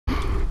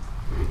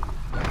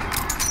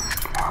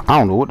I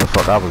don't know what the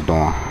fuck I was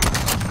doing.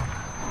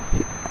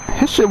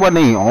 His shit wasn't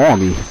even on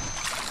me.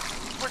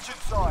 Switching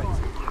sides.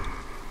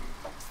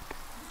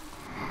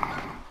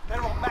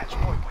 They're on match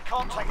point. We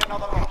can't take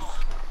another loss.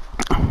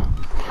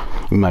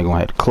 You might gonna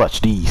have to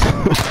clutch these.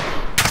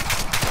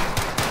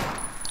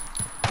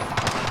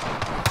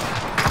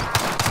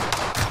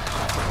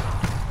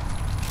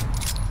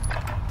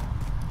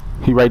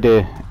 He right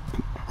there.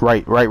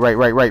 Right.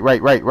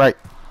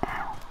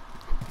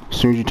 As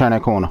soon as you turn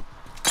that corner.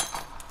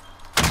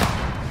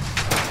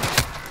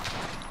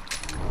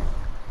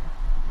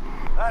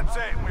 That's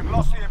it. We've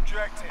lost the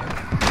objective.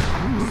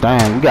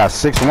 Damn, we got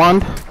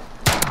 6-1.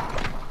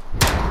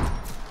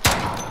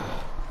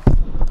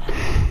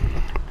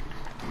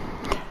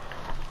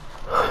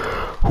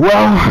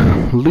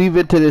 Well, leave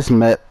it to this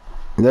map.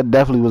 That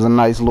definitely was a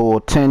nice little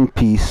 10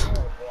 piece.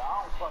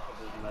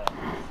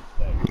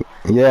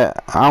 Yeah,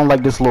 I don't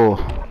like this little.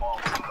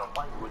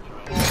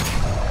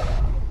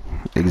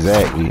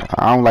 Exactly.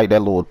 I don't like that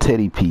little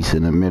teddy piece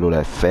in the middle,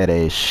 that fat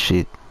ass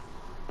shit.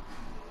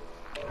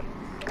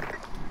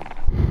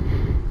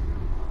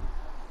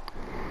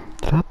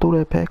 Did I throw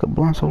that pack of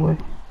blunts away?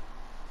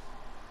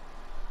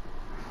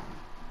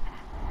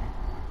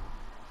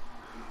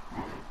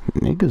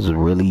 Niggas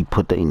really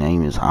put their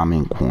name as I'm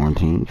in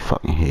quarantine. You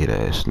fucking head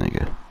ass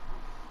nigga.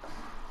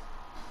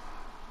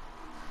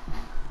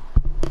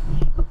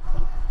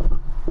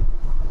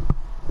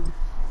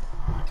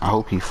 I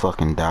hope he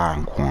fucking die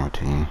in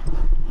quarantine.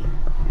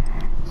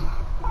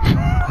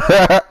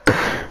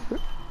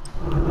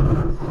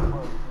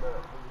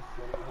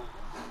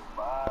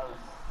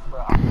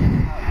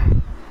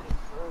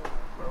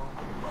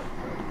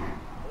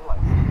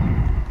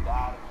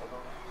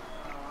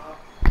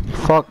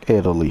 Fuck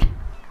Italy.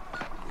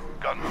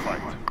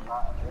 Gunfight.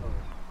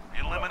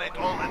 Eliminate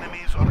all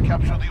enemies or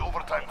capture the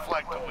overtime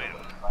flag to win.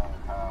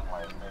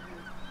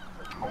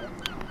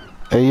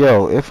 Hey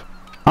yo, if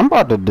I'm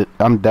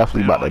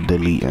definitely about to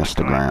delete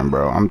Instagram,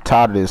 bro. I'm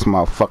tired of this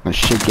motherfucking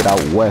shit get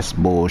out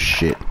west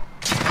bullshit.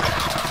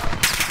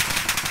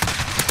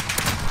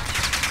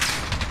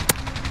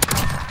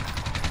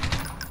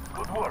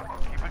 Good work.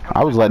 Keep it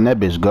I was letting that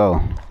bitch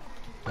go.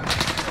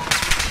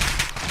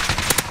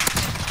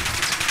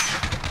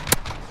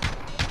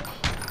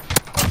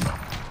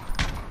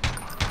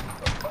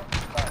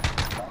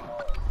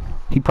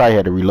 He probably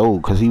had to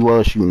reload because he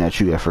was shooting at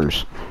you at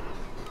first.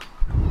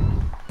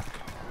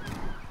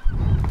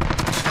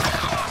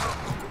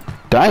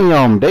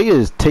 Damn, they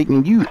is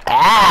taking you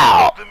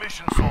out. the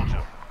mission,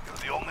 soldier. You're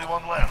the only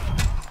one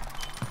left.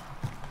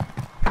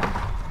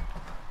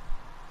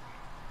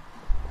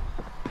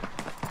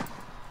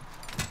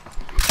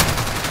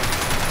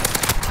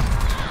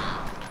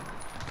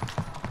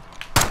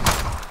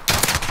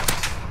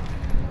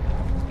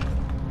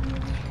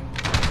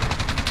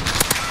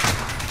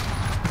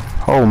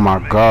 Oh my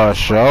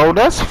gosh, yo,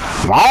 that's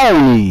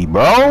phony,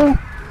 bro.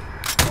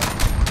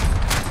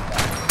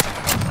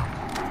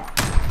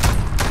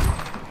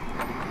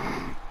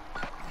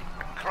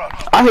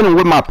 I hit him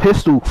with my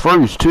pistol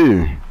first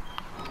too.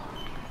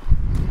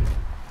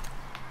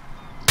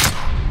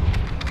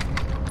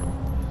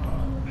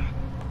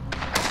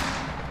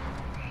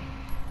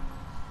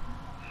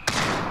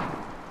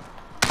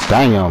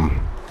 Damn.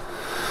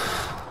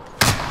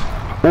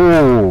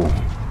 Ooh.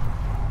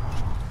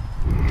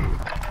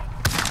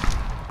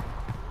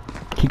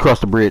 He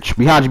crossed the bridge.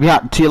 Behind you,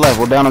 to your left.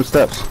 We're down them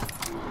steps.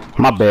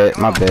 My bad.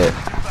 I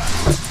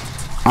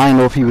didn't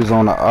know if he was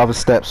on the other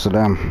steps of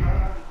them.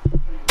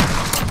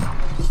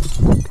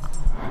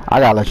 I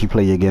gotta let you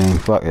play your game.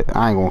 Fuck it.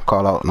 I ain't gonna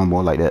call out no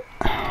more like that.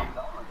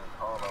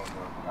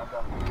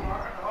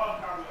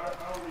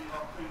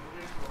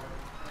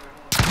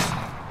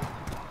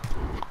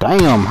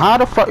 Damn, how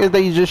the fuck is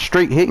they just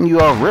straight hitting you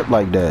off rip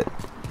like that?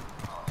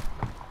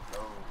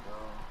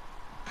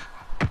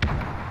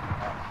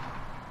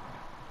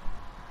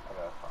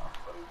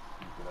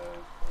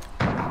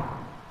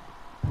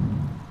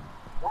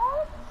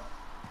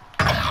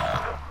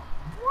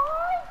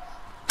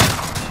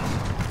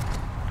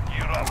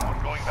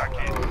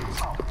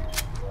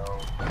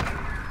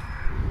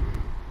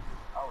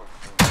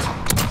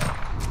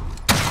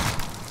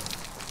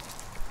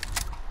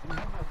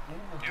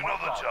 You know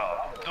the job.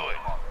 Do it.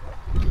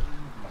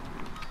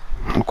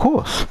 Of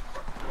course.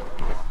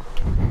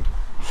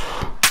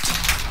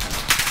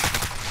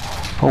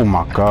 Oh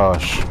my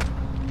gosh.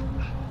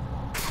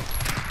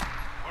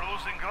 We're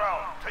losing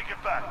ground. Take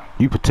it back.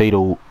 You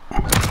potato.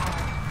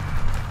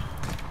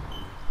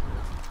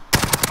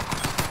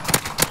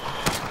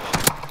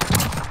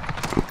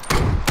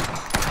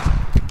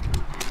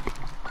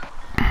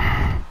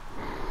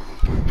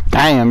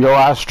 Damn, yo,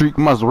 our streak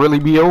must really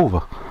be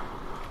over.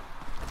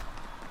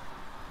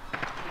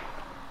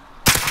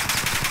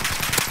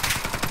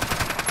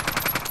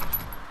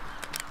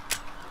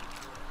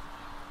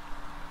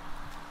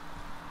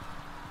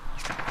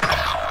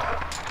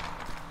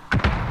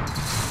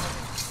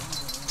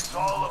 It's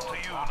all up to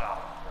you now.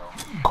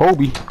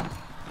 Kobe.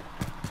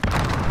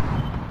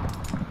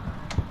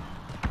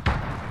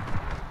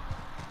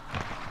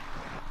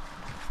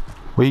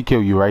 Where he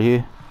kill you? Right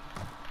here?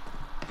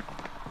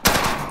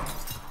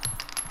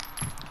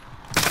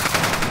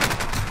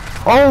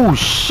 Oh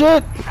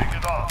shit! Shake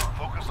it off.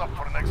 Focus up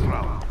for the next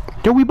round.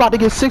 Yo, we about to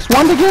get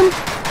 6-1 again?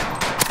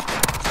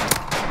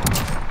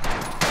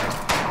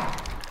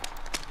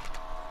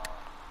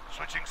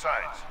 Switching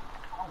sides.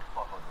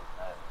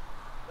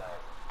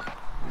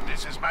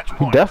 This is match We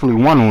point.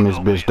 definitely won on this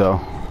bitch though.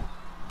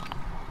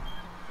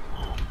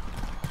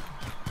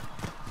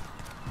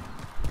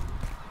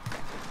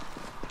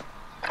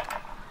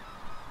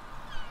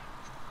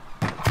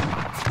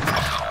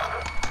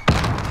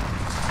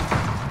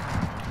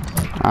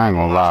 I ain't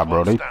gonna lie,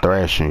 bro. They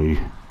thrashing you.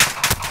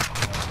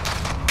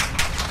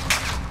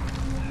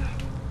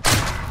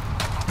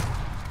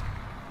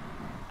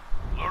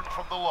 Learn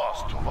from the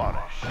loss,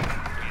 Tovarish.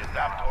 We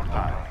adapt or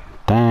die.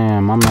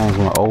 Damn, my man's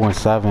went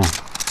 0-7.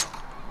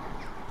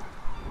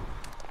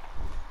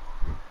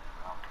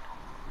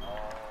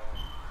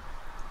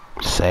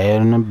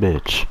 Sad in a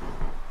bitch.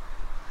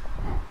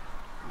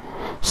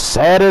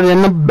 Sadder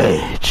than a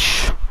bitch.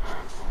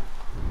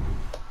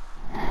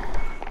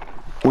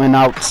 Went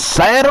out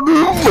sadder than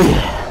a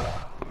bitch.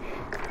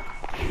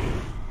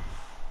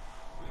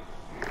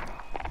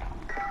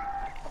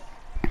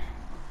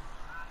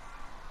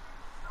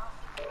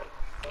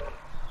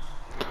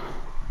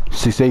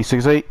 Six eight,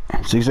 6-8,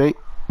 6-8,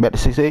 back to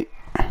 6-8.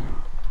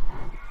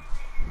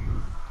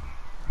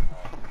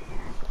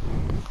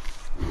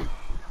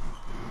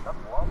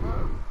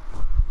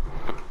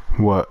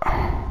 What?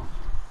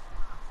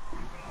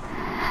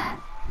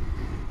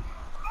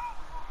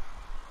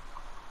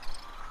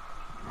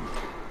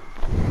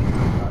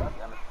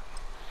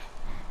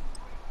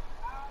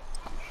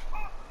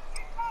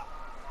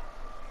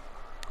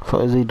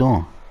 What is he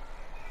doing?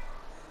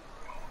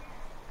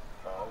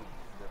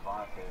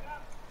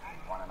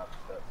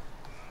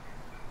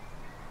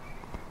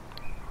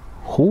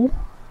 Who?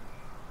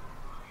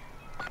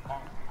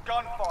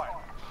 Gunfight.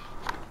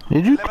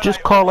 Did you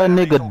just call that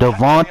nigga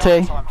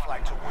Devontae?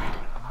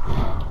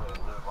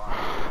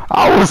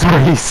 I was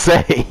ready to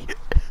say.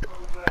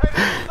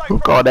 Who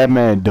called that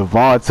man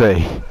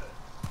Devontae?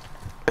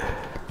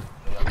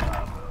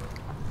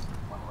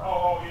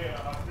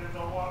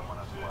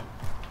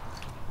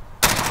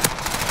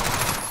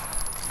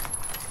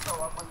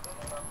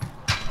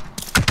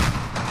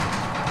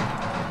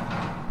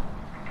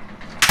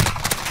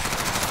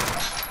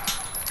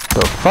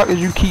 The fuck is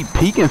you keep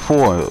peeking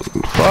for?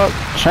 Fuck,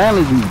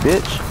 challenge me,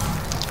 bitch.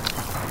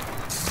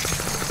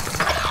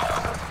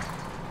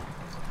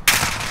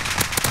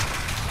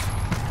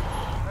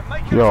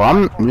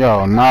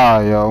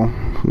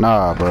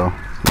 Nah, bro.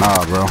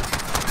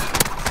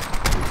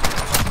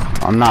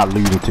 I'm not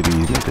losing to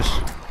these niggas.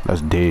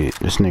 That's dead.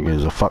 This nigga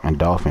is a fucking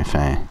Dolphin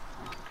fan.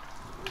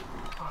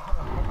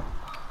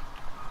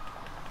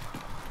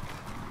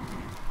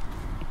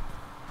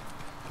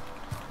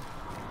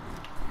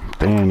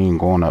 They ain't even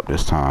going up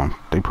this time.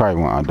 They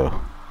probably went under.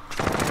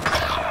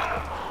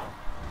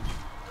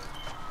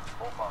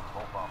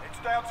 It's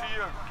down to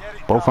you. Get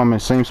it Both of them in the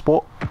same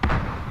sport?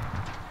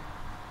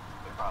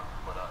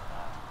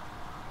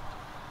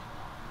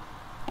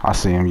 I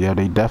see them. Yeah,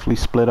 they definitely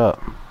split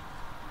up.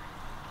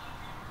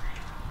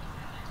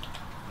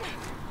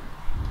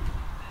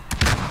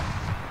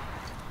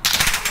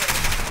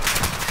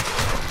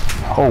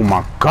 Oh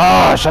my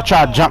gosh, I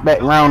tried to jump back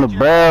around the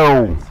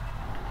barrel.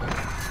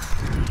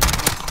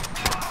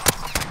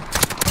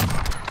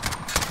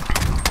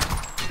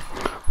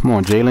 Come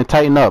on, Jalen,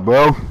 tighten up,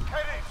 bro.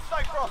 Head in,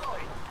 stay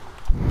frosty.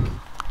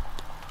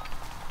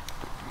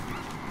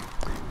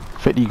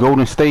 50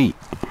 Golden State.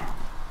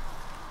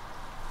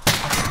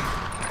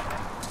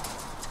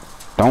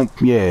 Don't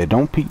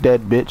peek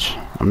that bitch.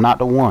 I'm not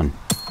the one.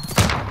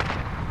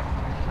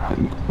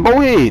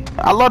 Go ahead.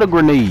 I love the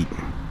grenade.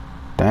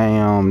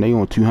 Damn, they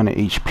on 200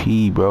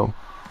 HP, bro.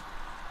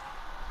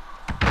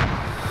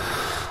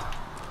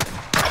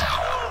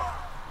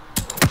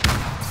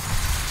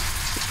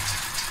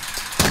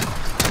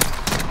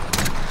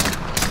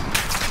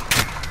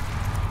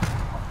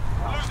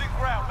 Losing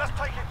ground. Let's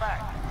take it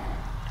back.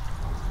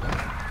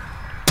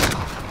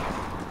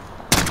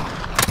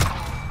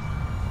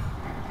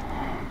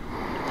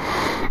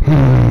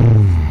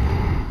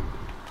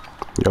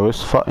 Yo,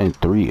 it's fucking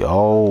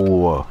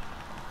 3-0.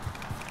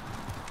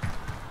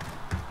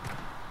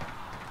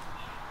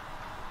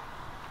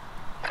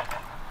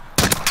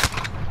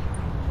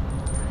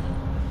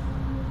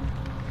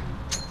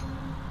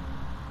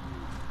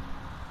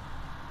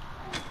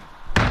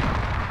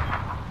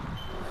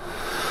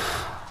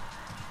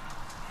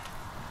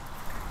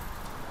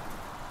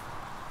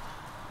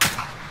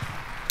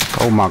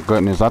 Oh my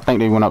goodness, I think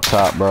they went up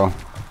top, bro.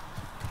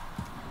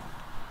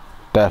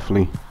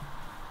 Definitely.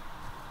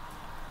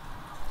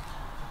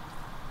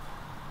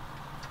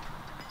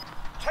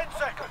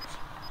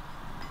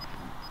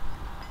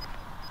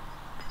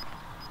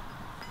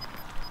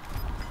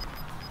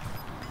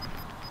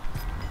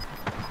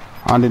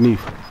 Underneath.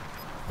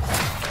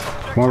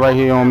 One right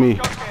here on me.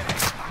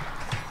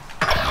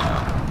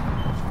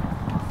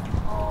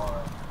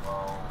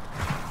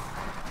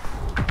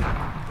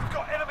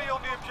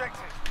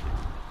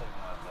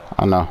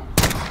 I know.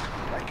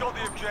 They got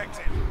the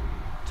objective.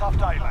 Tough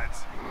day,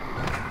 lads.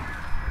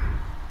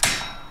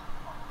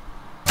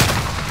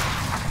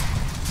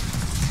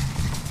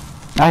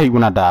 I hate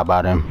when I die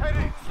by them. Head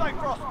in, stay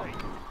frosty.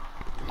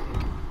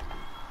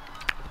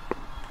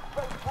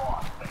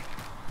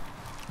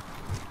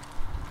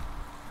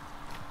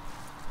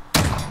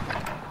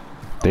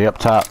 They up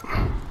top.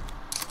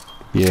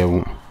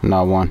 Yeah,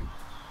 not one.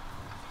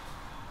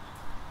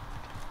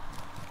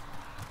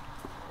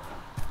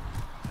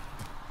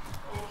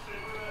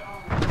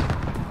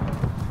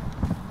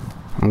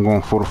 I'm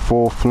going for the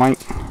full flank.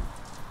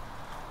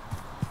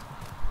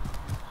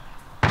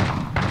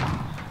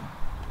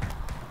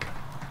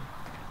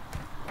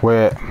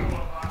 Where? 10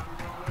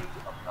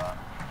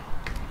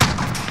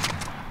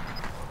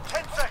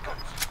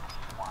 seconds.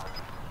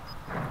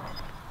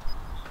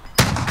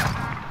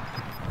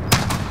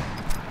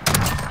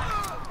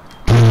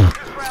 This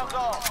round's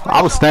off.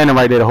 I was standing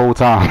right there the whole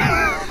time.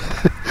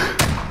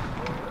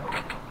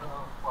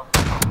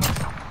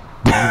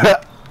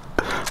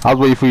 I was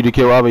waiting for you to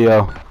kill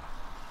Avio.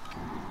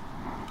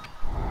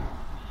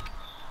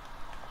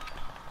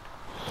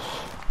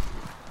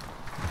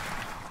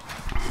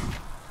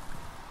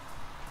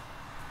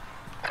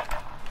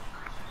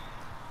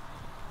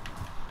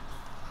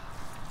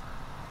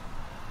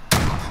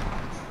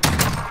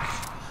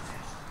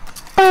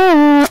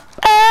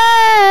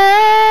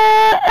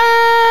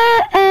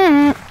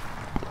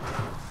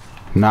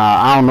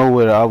 Nah, I don't know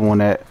where the other one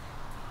at.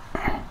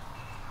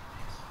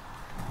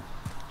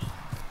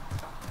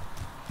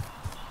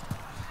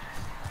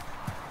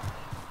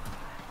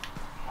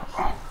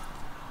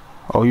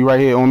 Oh, he right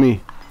here on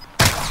me.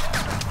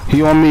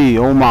 He on me.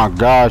 Oh my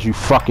gosh, you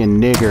fucking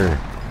nigger.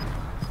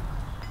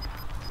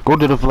 Go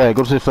to the flag.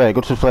 Go to the flag.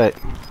 Go to the flag.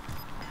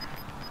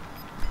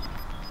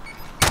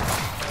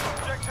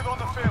 Objective on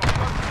the field.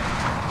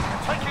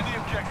 Taking the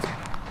objective.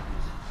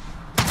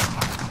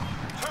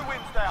 2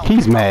 wins down.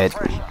 He's mad.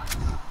 Pressure.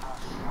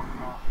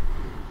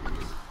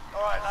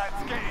 Alright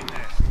lads, get in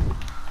there.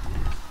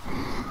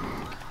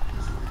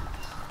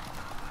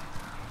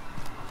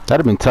 That'd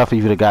have been tough if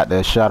you'd have got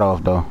that shot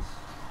off though.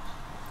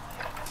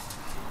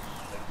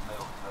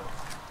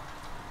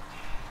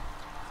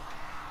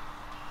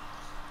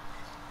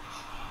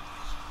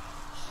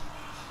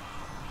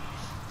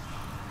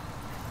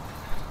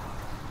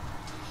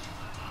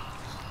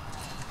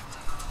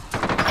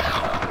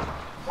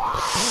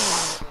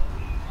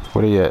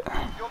 Where they at?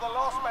 You're the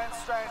last man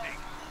standing.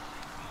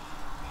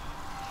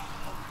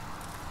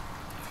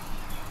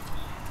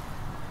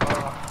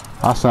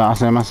 I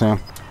see him.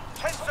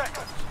 10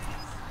 seconds.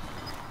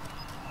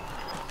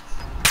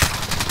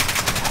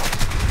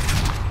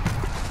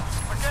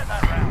 Forget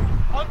that round.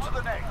 On to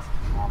the next.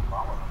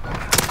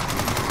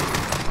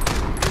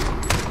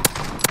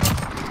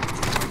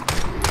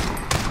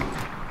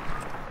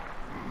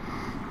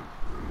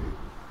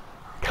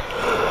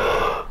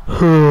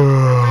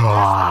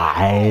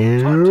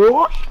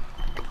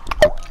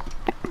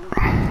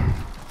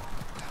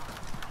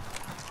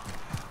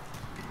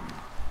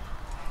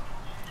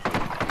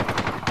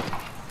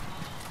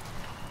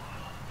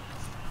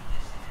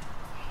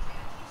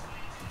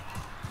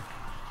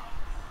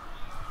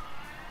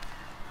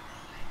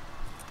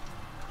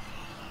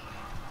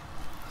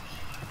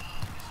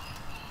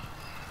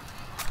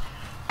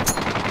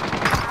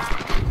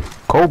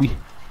 Kobe.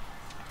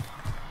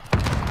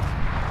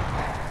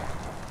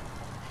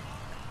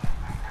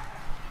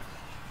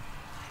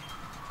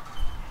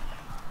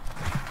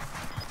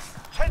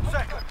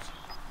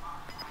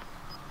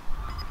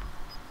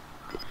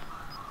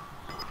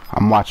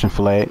 I'm watching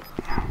flag.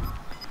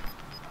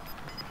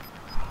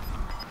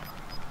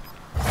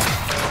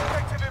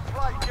 Objective in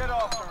play, get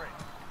after it.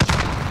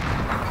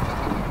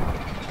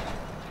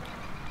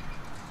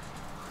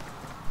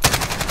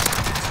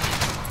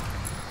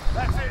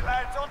 That's it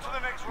lads, on to the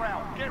next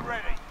round. Get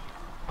ready.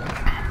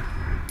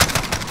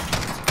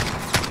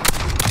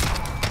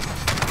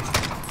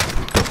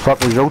 The fuck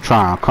was you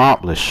trying to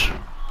accomplish?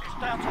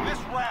 It's down to this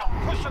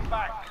round, push them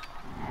back.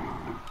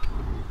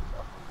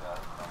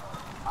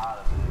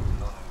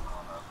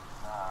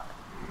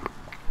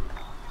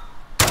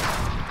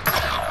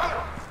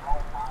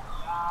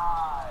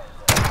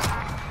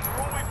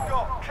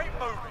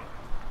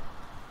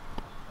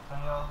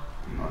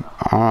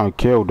 I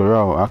killed the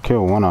row. I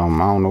killed one of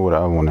them. I don't know where the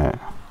other one at.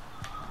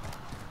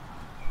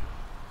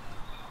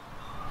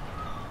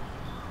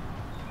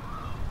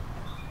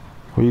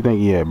 Where you think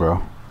he at,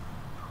 bro?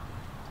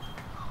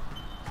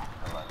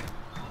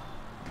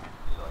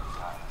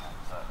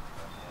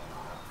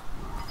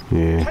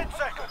 Yeah. 10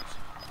 seconds.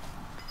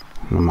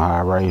 I'm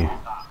high right here.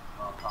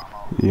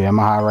 Yeah, I'm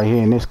high right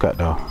here in this cut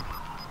though.